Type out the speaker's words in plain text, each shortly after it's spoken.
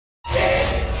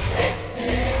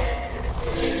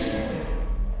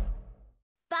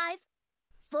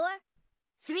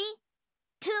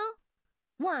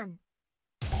1.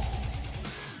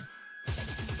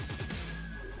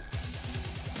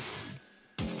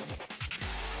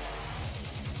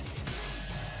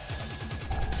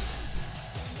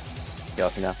 Get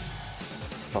off me now.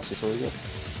 Toss is all good.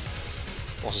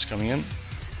 Boss is coming in.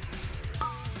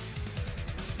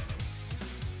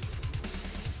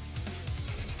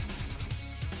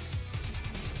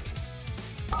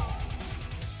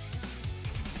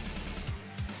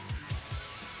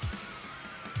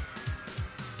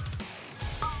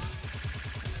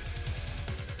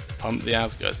 Pump the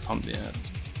ads, guys, pump the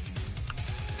ads.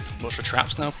 Watch for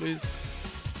traps now, please.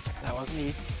 That was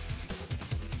me.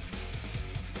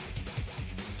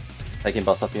 Taking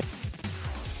boss off you.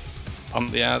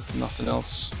 Pump the ads, nothing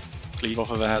else. Cleave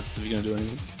off of ads if you're going to do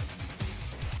anything.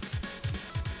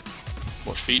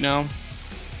 Watch feet now.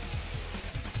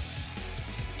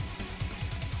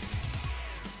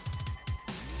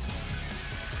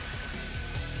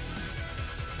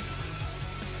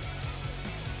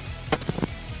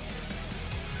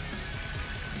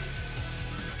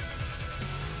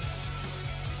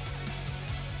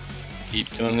 Keep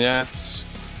killing the ads.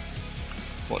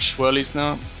 Watch swirlies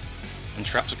now. And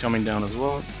traps are coming down as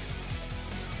well.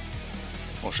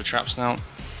 Watch the traps now.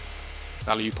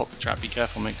 Value, you pop the trap, be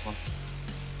careful, mate, come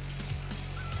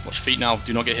on. Watch feet now,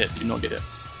 do not get hit, do not get hit.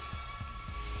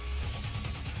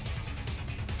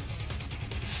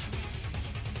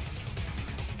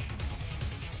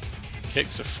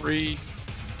 Kicks are free.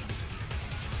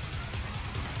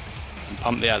 And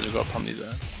pump the ads, we've got to pump these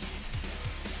ads.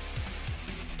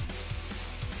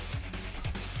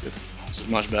 Good. This is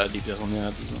much better DPS on the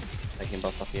ads as well. Taking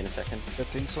boss off you in a second. I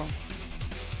think so.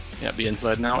 Yeah, be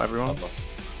inside now, everyone.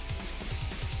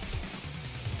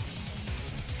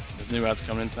 There's new ads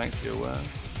coming in, tank, be aware.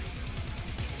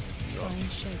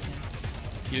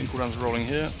 Healing cooldowns rolling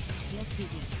here.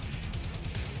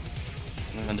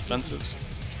 And defensives.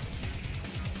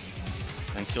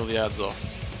 And kill the ads off.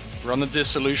 Run the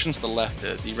dissolution to the left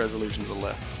here, the resolution to the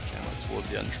left. Okay, towards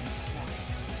the entrance.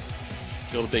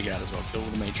 Kill the big ad as well, kill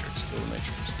the matrix, kill the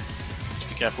matrix. Just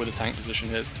be careful with the tank position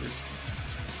here, please.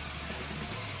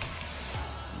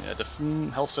 Yeah,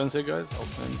 health stones here, guys, health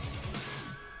stones.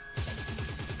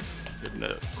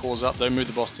 Good, cause up, don't move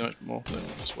the boss too much more,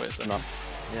 just wait a second.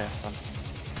 Yeah, fun.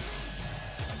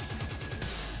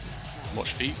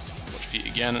 Watch feet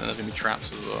again, and there's going to be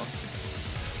traps as well.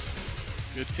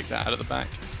 Good, kick that out at the back,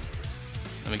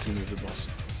 and we can move the boss.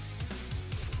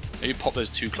 Maybe pop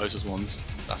those two closest ones.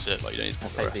 That's it, like you don't need to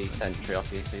pop the rest. Take the sentry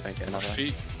off you so you don't get another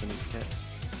feet. skip.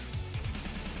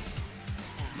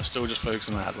 We're still just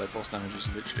focusing on that, like boss damage is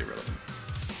literally irrelevant.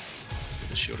 Get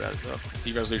the shield adds up.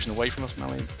 De-resolution away from us,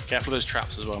 Mally. Careful of those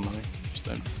traps as well, Mally. Just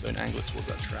don't angle it towards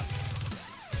that trap.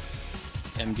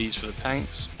 MVs for the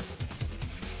tanks.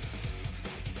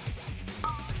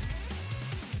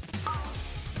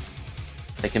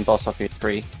 Taking boss off you.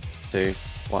 3, 2,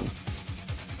 1.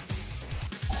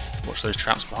 Watch those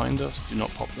traps behind us, do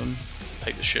not pop them.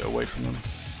 Take the shit away from them.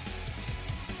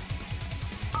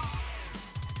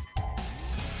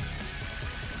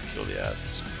 Kill the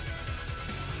ads.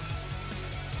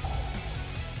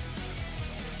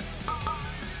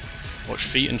 Watch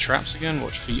feet and traps again,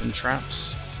 watch feet and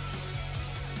traps.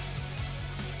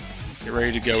 Get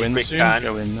ready to go in soon,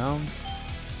 go in now.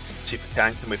 See if we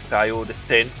can we prio the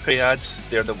 10 prey ads?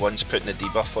 They're the ones putting the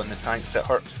debuff on the tank that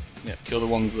hurt. Yeah, kill the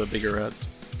ones that are bigger ads.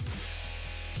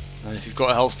 And if you've got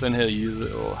a health stone here, use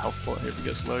it, or health pot here if it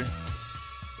gets low.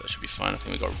 That should be fine. I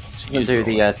think we got. Doesn't do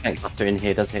the tank buster in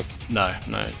here, does he? No,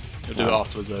 no. He'll do it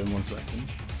afterwards though in 1 second.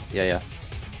 Yeah, yeah.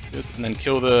 Good. And then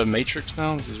kill the matrix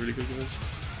now, which is really good for this.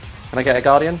 Can I get a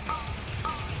guardian?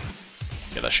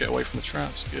 Get that shit away from the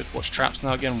traps. Good. Watch traps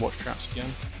now again. Watch traps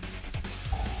again.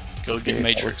 Kill the big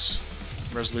matrix.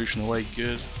 Resolution away.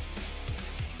 Good.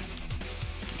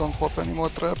 Don't pop any more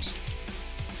traps.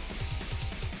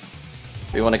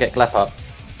 We want to get Glep up.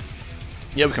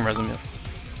 Yeah, we can res them, yeah.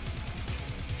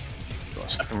 Got a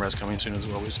second res coming soon as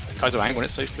well. Kaito Ang when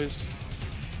it's safe, please.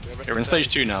 Okay, we're in stage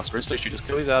 2 now, so we're in stage 2. Just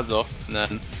kill these ads off, and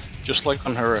then, just like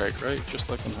on Heroic, right? Just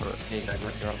like on Heroic. Here you go,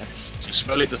 So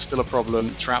swirlies are still a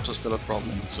problem, traps are still a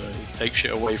problem, so take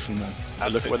shit away from them.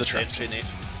 Look at where the traps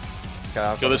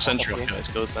are. Kill the sentry off, guys.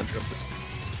 Kill the sentry off this.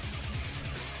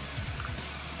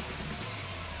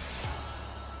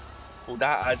 Will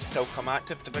that ad still come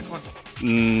active, the big one?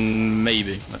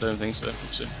 Maybe. I don't think so.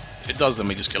 If it does, then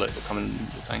we just kill it. It'll come in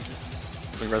the tank.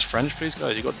 Can we res French, please,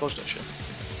 guys? You got to dodge that shit.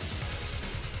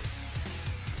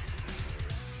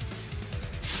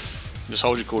 Just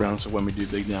hold your cooldown so when we do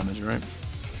big damage, right?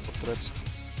 Pop traps.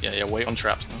 Yeah, wait on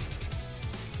traps now.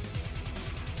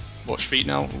 Watch feet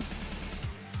now.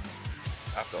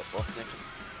 I've got boss next.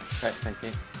 Okay, thank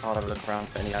you. I'll have a look around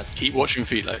for any ads. Keep watching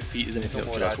feet, like feet is anything No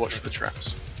more up, just ads, watch mate. for the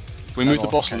traps. Can we move the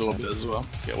more, boss a okay, little fine. bit as well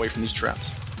to get away from these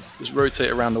traps? Just rotate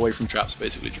around away from traps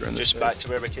basically during this Just back to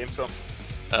where we came from.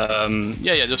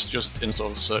 yeah, just in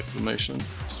sort of circular motion.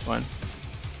 It's fine.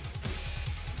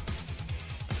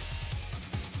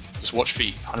 Just watch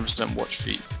feet. 100% watch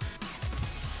feet.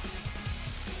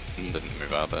 Didn't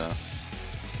move out there.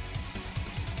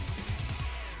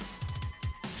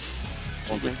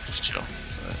 Just chill.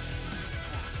 So,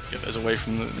 get those away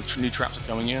from the new traps are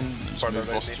coming in. And just Further move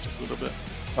the boss right, mate. just a little bit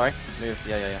Sorry? Move.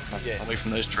 Yeah. Fine. Yeah. away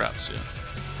from those traps. Yeah.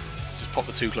 Just pop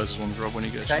the two closest ones, Rob, when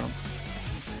you get a Okay. chance.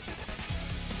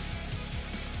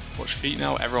 Watch feet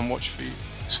now. Everyone watch feet.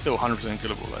 It's still 100%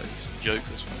 killable. Like it's a joke.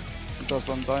 This one. Just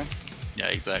don't die. Yeah,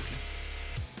 exactly.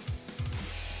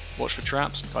 Watch for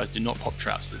traps. Guys, do not pop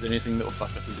traps. There's anything that will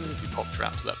fuck us is if you pop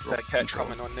traps that drop That kick control.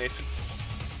 coming on Nathan.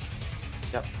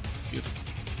 Yep. Good.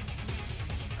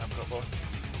 I've got one.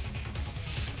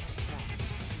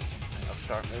 I'll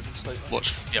start moving slightly.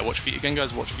 Watch feet again,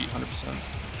 guys. Watch feet 100%.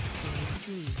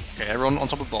 Okay, everyone on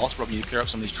top of boss. Rob, you need to clear up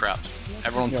some of these traps.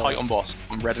 Everyone Yeah. tight on boss.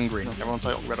 On red and green. Okay. Everyone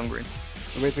tight on red and green.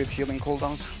 Wait with healing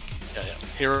cooldowns. Yeah.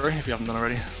 Hero, if you haven't done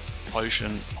already.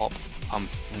 Potion, pop, pump,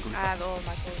 and group. I have all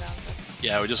my cooldowns up.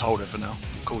 Yeah, we just hold it for now.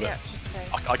 Call Yeah, it. just say.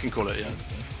 I can call it. Yeah.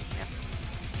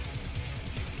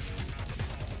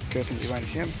 Casting Divine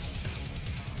Him.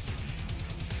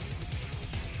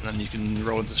 And then you can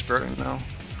roll into spirit now.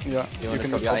 Yeah, You you wanna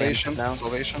can do copy IM Salvation. now?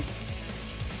 Salvation.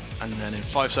 And then in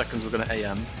 5 seconds we're gonna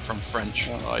AM from French.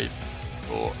 Yeah. 5,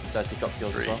 4, Dirty drop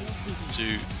kills 3, as well.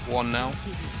 2, 1 now.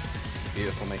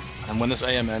 Beautiful, mate. And when this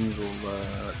AM ends, we'll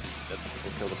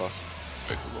We'll kill the boss.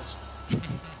 go for the boss.